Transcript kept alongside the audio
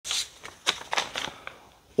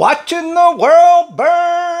Watching the world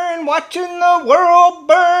burn, watching the world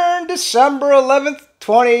burn, December 11th,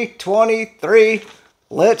 2023.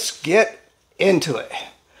 Let's get into it.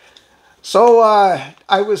 So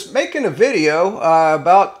I was making a video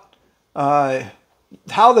about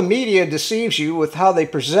how the media deceives you with how they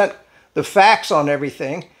present the facts on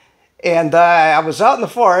everything. And I was out in the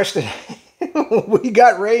forest and we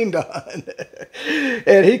got rained on.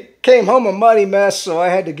 And he came home a muddy mess, so I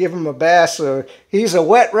had to give him a bath. So he's a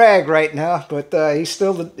wet rag right now, but he's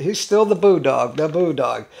still the boo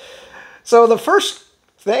dog, So the first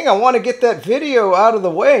thing, I want to get that video out of the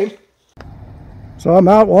way. So I'm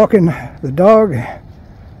out walking the dog.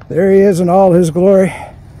 There he is in all his glory.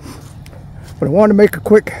 But I wanted to make a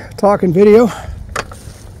quick talking video.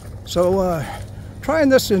 So trying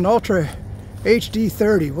this in Ultra HD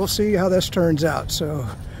 30. We'll see how this turns out. So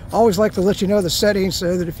I always like to let you know the settings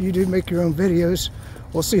so that if you do make your own videos,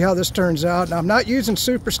 we'll see how this turns out. And I'm not using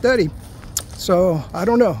super steady, so I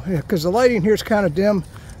don't know, because the lighting here is kind of dim,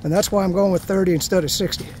 and that's why I'm going with 30 instead of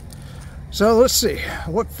 60. So let's see.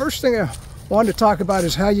 First thing I wanted to talk about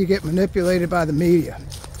is how you get manipulated by the media.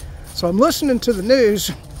 So I'm listening to the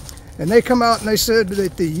news, and they come out and they said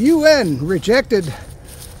that the UN rejected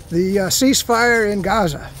the ceasefire in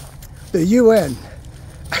Gaza. The UN.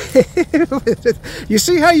 You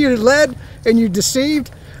see how you're led and you're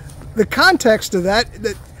deceived? The context of that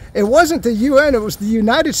it wasn't the UN, it was the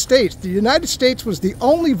United States. The United States was the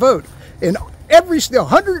only vote. And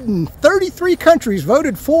 133 countries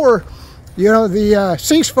voted for, the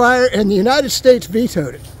ceasefire, and the United States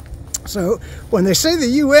vetoed it. So when they say the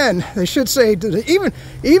UN, they should say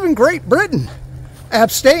even Great Britain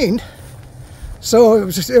abstained. So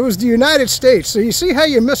it was the United States. So you see how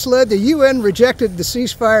you're misled? The UN rejected the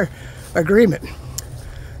ceasefire agreement.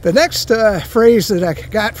 The next phrase that I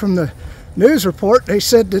got from the news report, they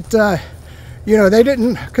said that they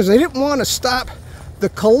didn't want to stop the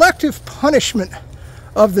collective punishment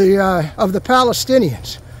of the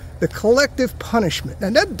Palestinians. The collective punishment.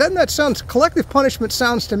 And collective punishment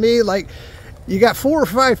sounds to me like you got 4 or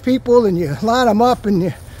 5 people and you line them up and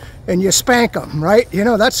you spank them, right?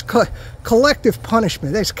 That's collective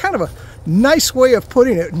punishment. That's kind of a nice way of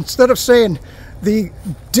putting it, instead of saying the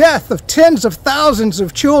death of tens of thousands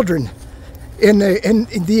of children in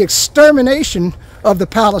the extermination of the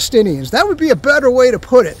Palestinians. That would be a better way to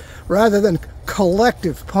put it, rather than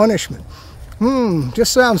collective punishment.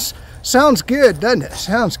 Just sounds good, doesn't it?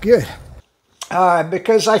 Sounds good.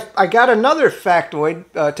 Because I got another factoid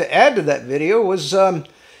to add to that video was, when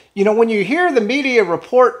you hear the media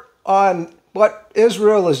report on what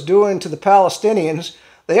Israel is doing to the Palestinians,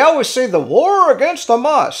 they always say the war against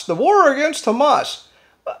Hamas, the war against Hamas.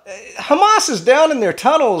 Hamas is down in their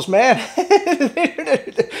tunnels, man.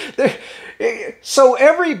 So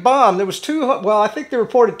every bomb, there was I think they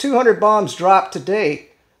reported 200 bombs dropped today.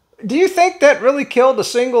 Do you think that really killed a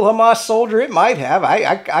single Hamas soldier? It might have.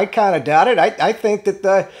 I kind of doubt it. I think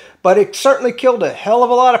that, but it certainly killed a hell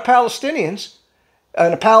of a lot of Palestinians,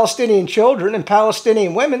 and Palestinian children and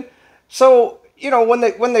Palestinian women. So,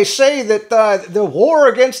 when they say that the war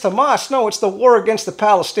against Hamas, no, it's the war against the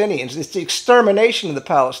Palestinians. It's the extermination of the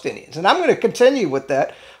Palestinians. And I'm going to continue with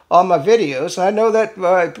that on my videos. I know that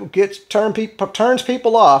turns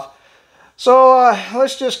people off. So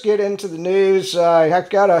let's just get into the news. I've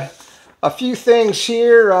got a few things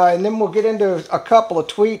here, and then we'll get into a couple of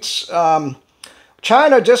tweets.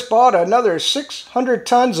 China just bought another 600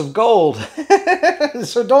 tons of gold.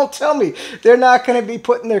 So don't tell me they're not going to be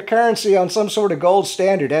putting their currency on some sort of gold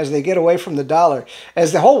standard as they get away from the dollar,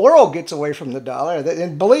 as the whole world gets away from the dollar.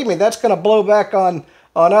 And believe me, that's going to blow back on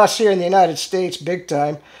us here in the United States big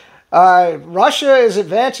time. Russia is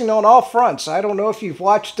advancing on all fronts. I don't know if you've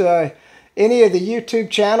watched any of the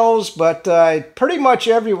YouTube channels, but pretty much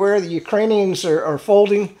everywhere the Ukrainians are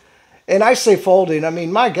folding. And I say folding, I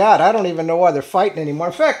mean, my God, I don't even know why they're fighting anymore.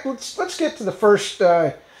 In fact, let's get to the first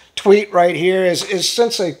tweet right here, is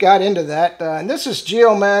since I got into that. And this is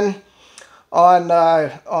Geoman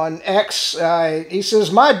on X. He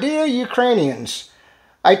says, "My dear Ukrainians,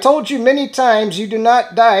 I told you many times you do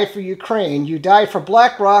not die for Ukraine. You die for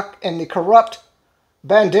BlackRock and the corrupt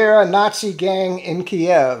Bandera Nazi gang in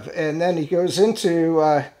Kiev." And then he goes into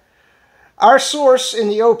our source in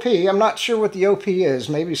the OP, I'm not sure what the OP is,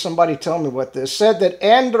 maybe somebody tell me what this, said that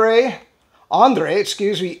Andre,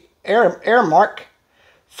 Ermark,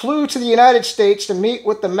 flew to the United States to meet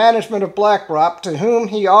with the management of BlackRock, to whom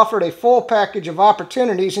he offered a full package of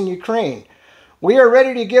opportunities in Ukraine. "We are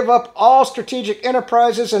ready to give up all strategic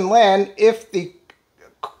enterprises and land if the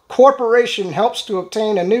corporation helps to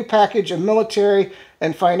obtain a new package of military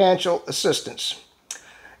and financial assistance."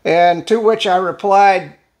 And to which I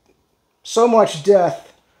replied, so much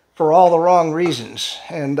death for all the wrong reasons.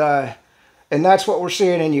 And that's what we're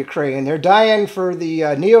seeing in Ukraine. They're dying for the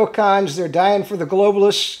neocons. They're dying for the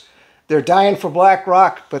globalists. They're dying for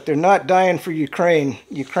BlackRock, but they're not dying for Ukraine.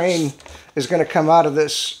 Ukraine is going to come out of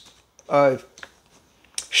this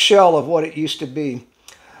shell of what it used to be.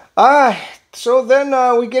 So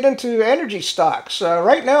then we get into energy stocks.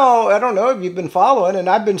 Right now, I don't know if you've been following, and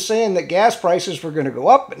I've been saying that gas prices were going to go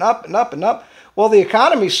up and up and up and up. Well, the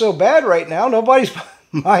economy's so bad right now, nobody's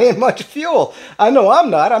buying much fuel. I know I'm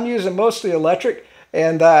not. I'm using mostly electric.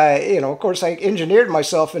 And, you know, of course, I engineered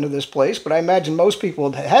myself into this place, but I imagine most people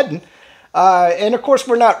hadn't. And, of course,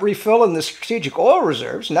 we're not refilling the strategic oil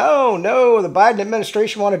reserves. No, the Biden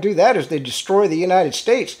administration want to do that as they destroy the United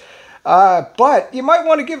States. But you might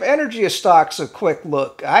want to give energy stocks a quick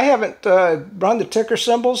look. I haven't run the ticker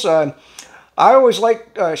symbols. I always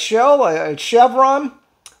like Shell, Chevron.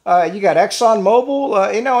 You got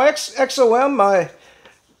ExxonMobil, you know, XOM.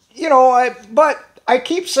 You know, but I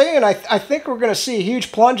keep saying I think we're going to see a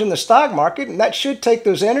huge plunge in the stock market, and that should take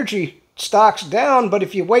those energy stocks down. But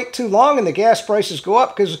if you wait too long and the gas prices go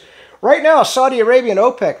up, because right now Saudi Arabia and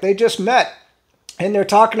OPEC, they just met, and they're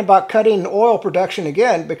talking about cutting oil production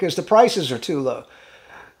again because the prices are too low.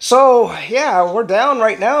 So, yeah, we're down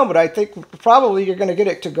right now, but I think probably you're going to get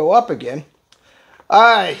it to go up again.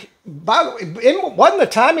 By the way, wasn't the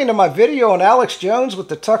timing of my video on Alex Jones with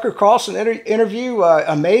the Tucker Carlson interview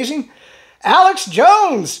amazing? Alex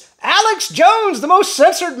Jones, the most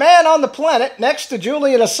censored man on the planet, next to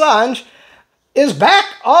Julian Assange, is back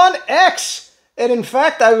on X. And in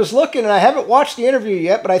fact, I was looking, and I haven't watched the interview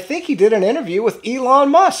yet, but I think he did an interview with Elon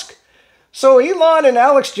Musk. So Elon and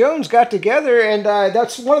Alex Jones got together, and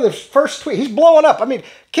that's one of the first tweets. He's blowing up. I mean,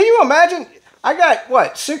 can you imagine? I got,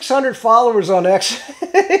 what, 600 followers on X?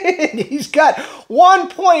 He's got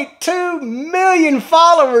 1.2 million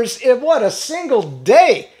followers in, what, a single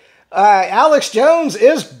day. Alex Jones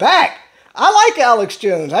is back. I like Alex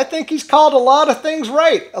Jones. I think he's called a lot of things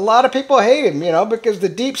right. A lot of people hate him, you know, because the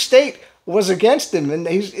deep state was against him, and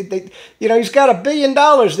he's got $1 billion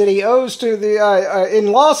that he owes to the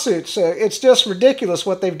in lawsuits. It's just ridiculous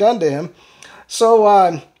what they've done to him.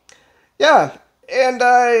 So yeah, and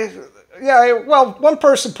yeah, well, one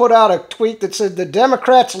person put out a tweet that said the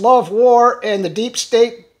Democrats love war and the deep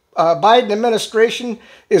state Biden administration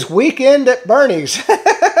is Weekend at Bernie's.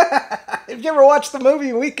 Have you ever watched the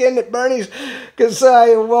movie Weekend at Bernie's? Because,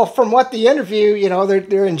 well, from what the interview, you know,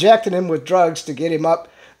 they're injecting him with drugs to get him up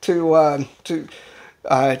to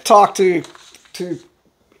talk to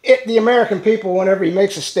the American people whenever he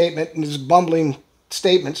makes a statement and his bumbling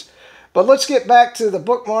statements. But let's get back to the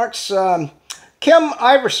bookmarks. Kim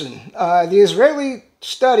Iverson, the Israeli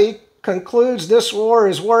study concludes this war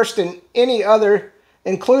is worse than any other,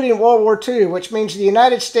 including World War II, which means the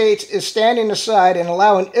United States is standing aside and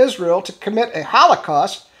allowing Israel to commit a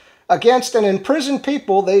Holocaust against an imprisoned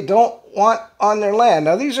people they don't want on their land.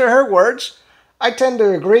 Now, these are her words. I tend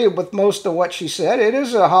to agree with most of what she said. It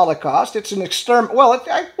is a Holocaust. It's an well,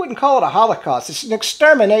 I wouldn't call it a Holocaust. It's an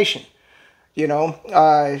extermination, you know.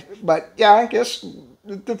 But, yeah, I guess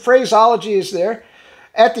the phraseology is there.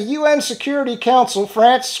 At the UN Security Council,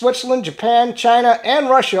 France, Switzerland, Japan, China, and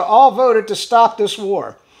Russia all voted to stop this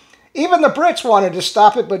war. Even the Brits wanted to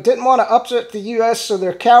stop it, but didn't want to upset the US, so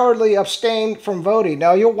they're cowardly abstained from voting.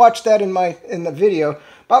 Now, you'll watch that in the video.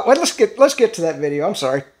 But let's get to that video. I'm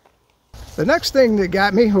sorry. The next thing that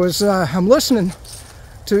got me was I'm listening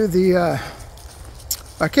to the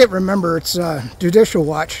I can't remember. It's Judicial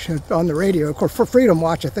Watch on the radio. Of course, for Freedom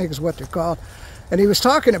Watch, I think is what they're called. And he was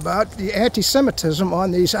talking about the anti-Semitism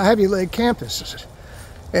on these Ivy League campuses.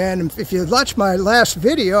 And if you watched my last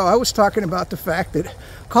video, I was talking about the fact that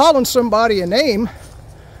calling somebody a name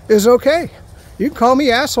is okay. You can call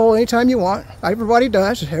me asshole anytime you want. Everybody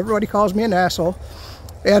does. Everybody calls me an asshole.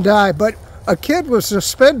 And but a kid was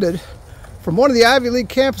suspended from one of the Ivy League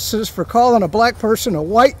campuses for calling a black person a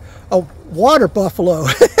water buffalo.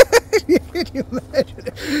 Can you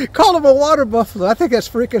imagine? Called him a water buffalo. I think that's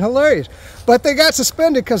freaking hilarious. But they got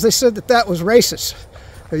suspended because they said that was racist.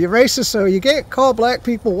 You're racist, so you can't call black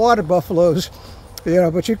people water buffaloes, you know,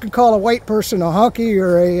 but you can call a white person a honky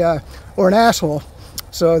or an asshole.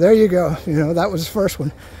 So there you go. You know, that was the first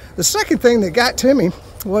one. The second thing that got to me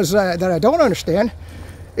was that I don't understand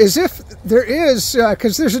is if there is,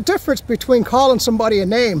 because there's a difference between calling somebody a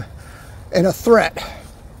name and a threat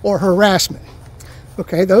or harassment.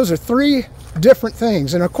 Okay, those are three different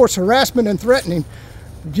things. And of course, harassment and threatening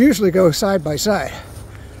usually go side by side.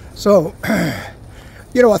 So,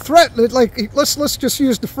 you know, a threat, like, let's just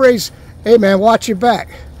use the phrase, hey man, watch your back.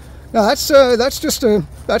 Now that's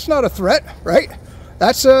not a threat, right?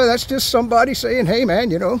 That's just somebody saying, hey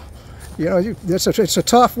man, it's a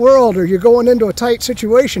tough world, or you're going into a tight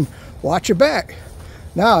situation. Watch your back.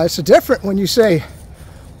 Now it's different when you say,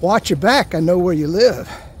 watch your back, I know where you live.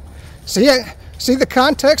 See the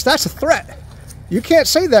context? That's a threat. You can't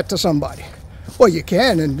say that to somebody. Well, you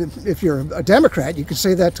can, and if you're a Democrat, you can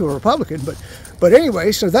say that to a Republican. But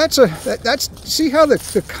anyway, so that's see how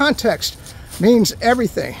the context means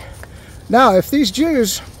everything. Now, if these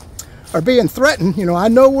Jews are being threatened, I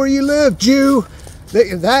know where you live, Jew.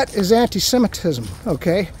 That is anti-Semitism.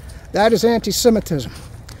 Okay, that is anti-Semitism.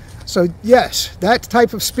 So yes, that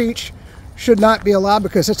type of speech should not be allowed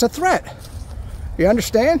because it's a threat. You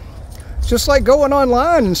understand? Just like going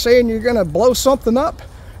online and saying you're going to blow something up,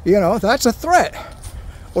 that's a threat.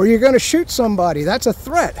 Or you're going to shoot somebody, that's a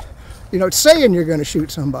threat. Saying you're going to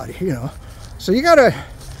shoot somebody, So you got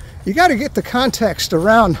to get the context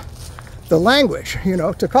around the language,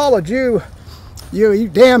 to call a Jew, you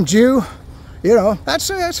damn Jew,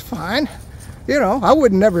 that's fine. I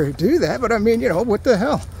would never do that, but I mean, what the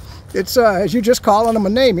hell? It's you're just calling them a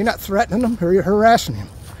name. You're not threatening them or you're harassing them.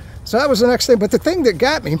 So that was the next thing. But the thing that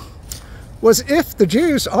got me was if the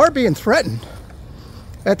Jews are being threatened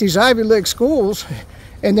at these Ivy League schools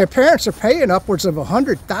and their parents are paying upwards of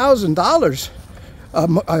 $100,000,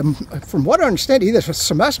 from what I understand, either for a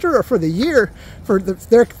semester or for the year, for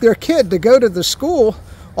their kid to go to the school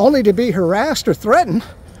only to be harassed or threatened.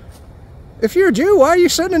 If you're a Jew, why are you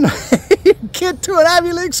sending a kid to an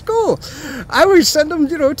Ivy League school? I would send them,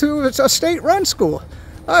 to a state-run school.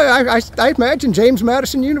 I imagine James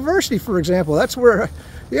Madison University, for example. That's where,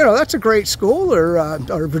 that's a great school,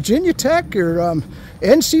 or Virginia Tech, or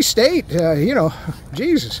NC State.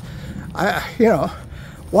 Jesus,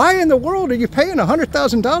 why in the world are you paying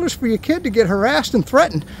 $100,000 for your kid to get harassed and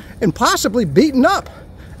threatened and possibly beaten up?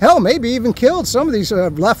 Hell, maybe even killed. Some of these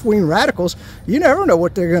left-wing radicals, you never know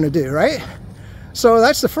what they're going to do, right? So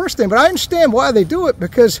that's the first thing. But I understand why they do it,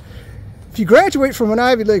 because if you graduate from an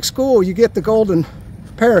Ivy League school, you get the golden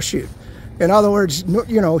parachute. In other words,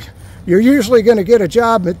 you're usually going to get a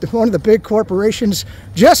job at one of the big corporations.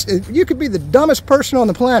 You could be the dumbest person on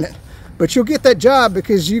the planet, but you'll get that job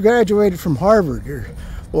because you graduated from Harvard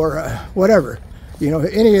or whatever,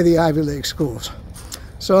 any of the Ivy League schools.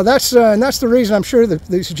 So that's the reason I'm sure that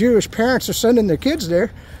these Jewish parents are sending their kids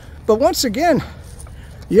there. But once again,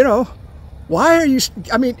 why are you,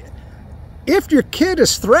 if your kid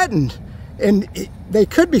is threatened and they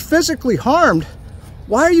could be physically harmed,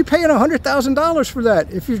 why are you paying $100,000 for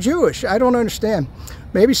that if you're Jewish? I don't understand.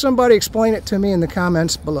 Maybe somebody explain it to me in the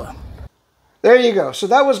comments below. There you go. So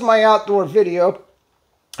that was my outdoor video.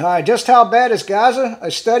 Just how bad is Gaza?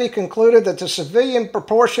 A study concluded that the civilian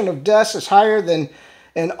proportion of deaths is higher than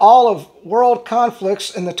in all of world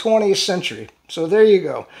conflicts in the 20th century. So there you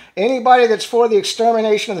go. Anybody that's for the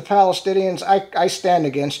extermination of the Palestinians, I stand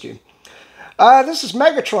against you. This is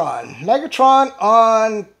Megatron. Megatron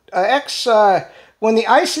on X. When the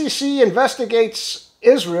ICC investigates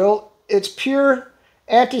Israel, it's pure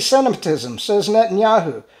anti-Semitism, says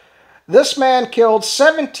Netanyahu. This man killed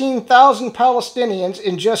 17,000 Palestinians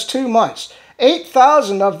in just 2 months.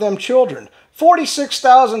 8,000 of them children.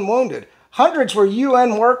 46,000 wounded. Hundreds were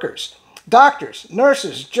UN workers, doctors,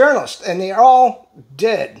 nurses, journalists, and they're all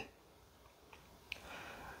dead.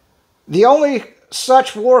 The only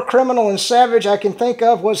such war criminal and savage I can think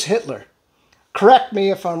of was Hitler. Correct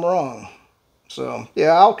me if I'm wrong. So,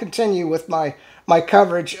 yeah, I'll continue with my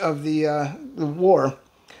coverage of the war.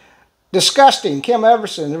 Disgusting, Kim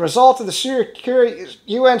Everson. The result of the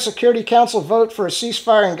UN Security Council vote for a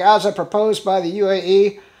ceasefire in Gaza proposed by the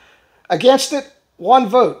UAE. Against it, 1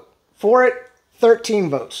 vote. For it, 13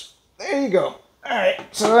 votes. There you go. All right.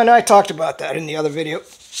 So, and I talked about that in the other video.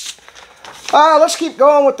 Let's keep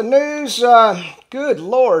going with the news. Good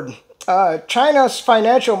Lord. China's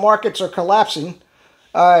financial markets are collapsing,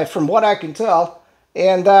 from what I can tell.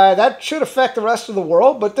 And that should affect the rest of the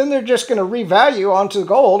world. But then they're just going to revalue onto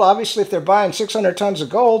gold, obviously, if they're buying 600 tons of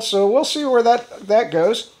gold. So we'll see where that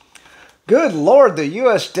goes. Good Lord, the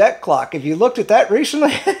U.S. debt clock. Have you looked at that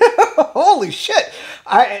recently? Holy shit.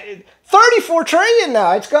 34 trillion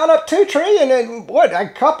now. It's gone up 2 trillion in, what, a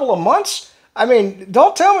couple of months? I mean,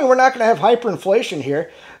 don't tell me we're not going to have hyperinflation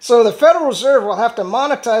here. So the Federal Reserve will have to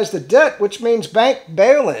monetize the debt, which means bank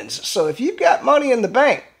bail-ins. So if you've got money in the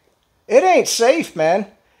bank, it ain't safe, man.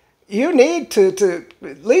 You need to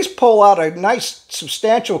at least pull out a nice,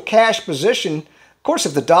 substantial cash position. Of course,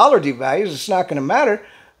 if the dollar devalues, it's not going to matter.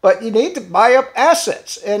 But you need to buy up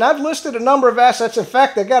assets. And I've listed a number of assets. In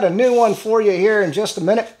fact, I got a new one for you here in just a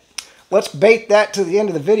minute. Let's bait that to the end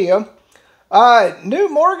of the video. New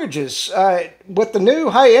mortgages with the new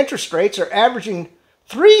high interest rates are averaging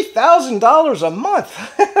 $3,000 a month.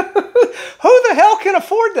 Who the hell can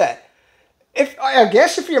afford that? I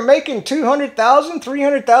guess if you're making $200,000,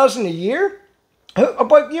 $300,000 a year.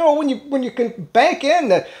 But, you know, when you can bank in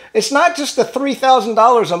that it's not just the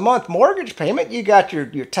 $3,000 a month mortgage payment. You got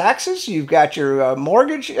your taxes, you've got your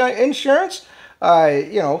mortgage insurance.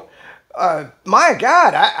 You know, my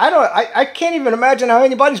God, I can't even imagine how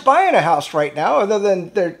anybody's buying a house right now, other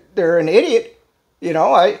than they're an idiot. You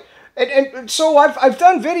know, and so I've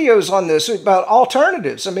done videos on this about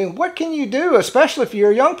alternatives. I mean, what can you do, especially if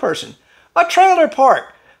you're a young person? A trailer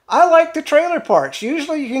park. I like the trailer parks.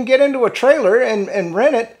 Usually you can get into a trailer and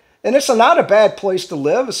rent it, and it's not a bad place to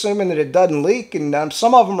live, assuming that it doesn't leak, and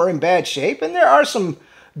some of them are in bad shape, and there are some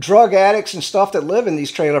drug addicts and stuff that live in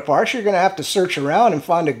these trailer parks. You're going to have to search around and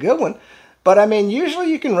find a good one. But, I mean,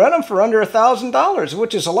 usually you can rent them for under $1,000,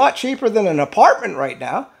 which is a lot cheaper than an apartment right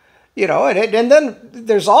now. You know, and then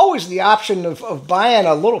there's always the option of buying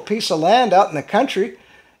a little piece of land out in the country.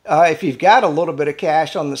 If you've got a little bit of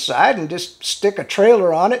cash on the side, and just stick a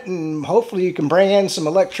trailer on it, and hopefully you can bring in some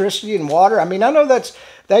electricity and water. I mean, I know that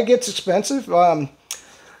gets expensive.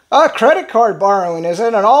 Credit card borrowing is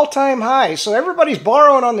at an all-time high, so everybody's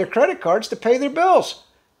borrowing on their credit cards to pay their bills.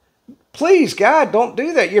 Please, God, don't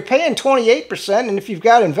do that. You're paying 28%, and if you've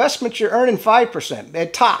got investments, you're earning 5%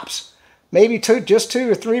 at tops. Maybe just 2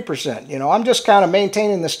 or 3%. You know, I'm just kind of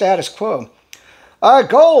maintaining the status quo.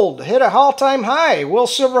 Gold hit a all-time high. Will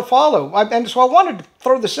silver follow? And so I wanted to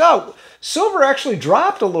throw this out. Silver actually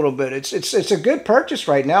dropped a little bit. It's a good purchase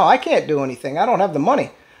right now. I can't do anything. I don't have the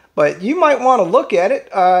money, but you might want to look at it.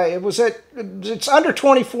 It's under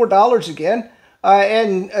 $24 again.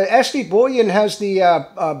 And SD Bullion has the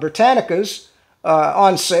Britannicas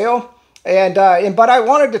on sale. But I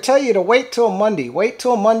wanted to tell you to wait till Monday. Wait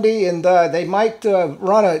till Monday, and they might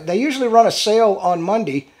they usually run a sale on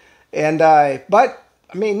Monday. And but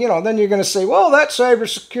I mean, you know, then you're going to say, well, that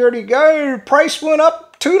cybersecurity guy, price went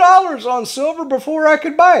up $2 on silver before I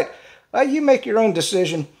could buy it. You make your own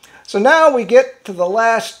decision. So now we get to the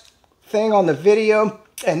last thing on the video,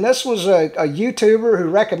 and this was a YouTuber who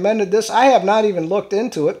recommended this. I have not even looked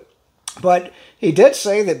into it, but he did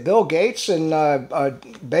say that Bill Gates and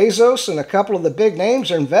Bezos and a couple of the big names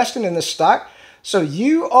are investing in this stock. So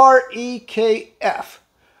UREKF.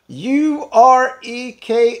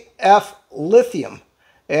 UREKF Lithium,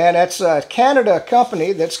 and it's a Canada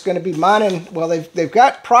company that's going to be mining. Well, they've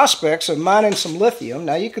got prospects of mining some lithium.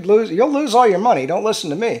 Now you'll lose all your money. Don't listen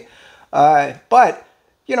to me. But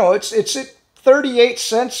you know, it's at 38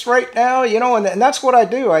 cents right now. You know, and that's what I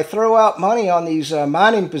do. I throw out money on these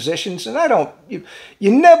mining positions, and you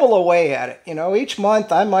nibble away at it. You know, each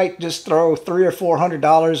month I might just throw $300 or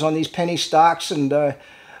 $400 on these penny stocks, and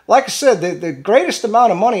like I said, the greatest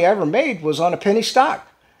amount of money I ever made was on a penny stock.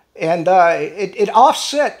 And it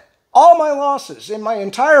offset all my losses in my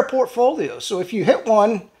entire portfolio. So if you hit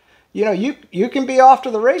one, you know, you can be off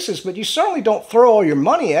to the races, but you certainly don't throw all your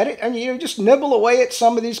money at it. And you just nibble away at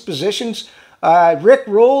some of these positions. Rick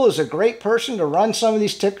Rule is a great person to run some of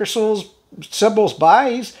these ticker symbols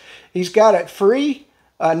by. He's got a free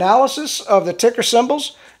analysis of the ticker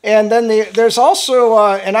symbols. And then there's also,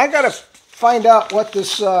 and I got to find out what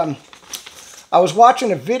this, I was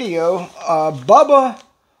watching a video,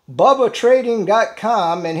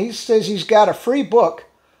 BubbaTrading.com, and he says he's got a free book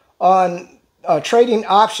on trading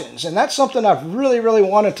options, and that's something I've really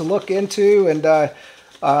wanted to look into. And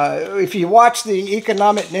if you watch the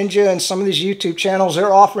Economic Ninja and some of these YouTube channels,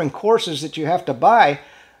 they're offering courses that you have to buy.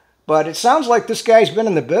 But it sounds like this guy's been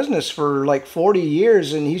in the business for like 40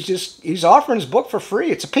 years, and he's offering his book for free.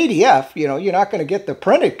 It's a PDF, you know, you're not going to get the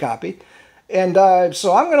printed copy. And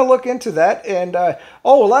so I'm going to look into that. And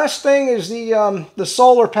last thing is the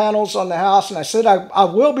solar panels on the house. And I said I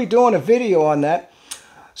will be doing a video on that.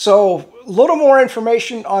 So a little more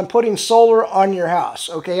information on putting solar on your house.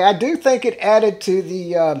 Okay, I do think it added to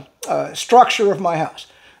the structure of my house.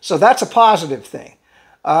 So that's a positive thing.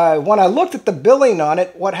 When I looked at the billing on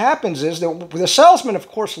it, what happens is that the salesman, of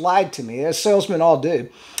course, lied to me, as salesmen all do.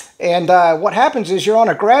 And what happens is you're on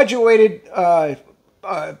a graduated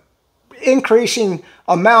increasing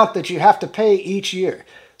amount that you have to pay each year.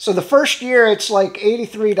 So the first year it's like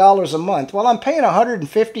 $83 a month. Well, I'm paying $150,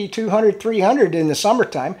 $200, $300 in the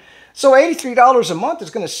summertime. So $83 a month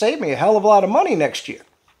is going to save me a hell of a lot of money next year.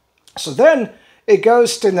 So then it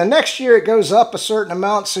goes to the next year, it goes up a certain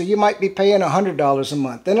amount. So you might be paying $100 a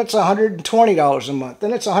month. Then it's $120 a month.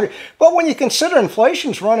 Then it's $100. But when you consider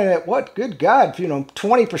inflation's running at what? Good God, you know,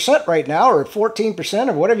 20% right now, or 14%,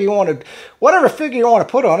 or whatever you want to, whatever figure you want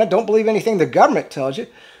to put on it. Don't believe anything the government tells you.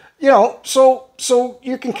 you know, so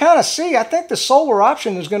you can kind of see, I think the solar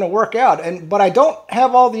option is going to work out. But I don't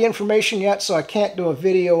have all the information yet, so I can't do a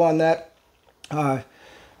video on that. God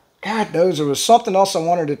knows, there was something else I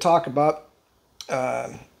wanted to talk about.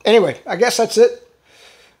 Anyway, I guess that's it.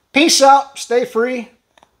 Peace out. Stay free.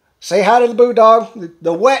 Say hi to the boo dog,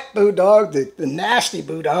 the wet boo dog, the nasty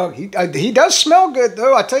boo dog. He does smell good,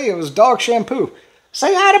 though. I tell you, it was dog shampoo.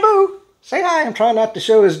 Say hi to Boo. Say hi. I'm trying not to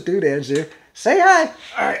show his doodads there. Say hi.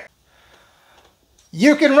 All right.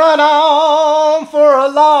 You can run on for a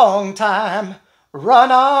long time.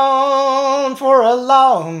 Run on for a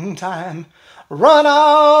long time. Run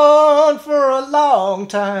on for a long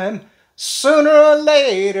time. Sooner or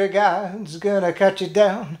later, God's gonna cut you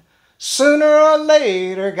down. Sooner or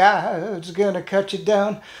later, God's gonna cut you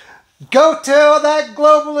down. Go tell that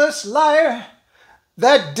globalist liar,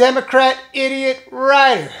 that Democrat idiot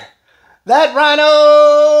writer, that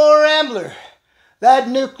rhino rambler, that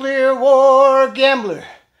nuclear war gambler,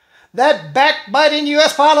 that backbiting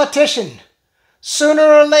U.S. politician. Sooner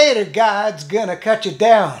or later, God's gonna cut you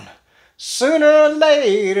down. Sooner or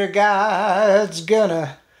later, God's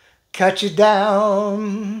gonna cut you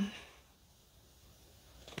down.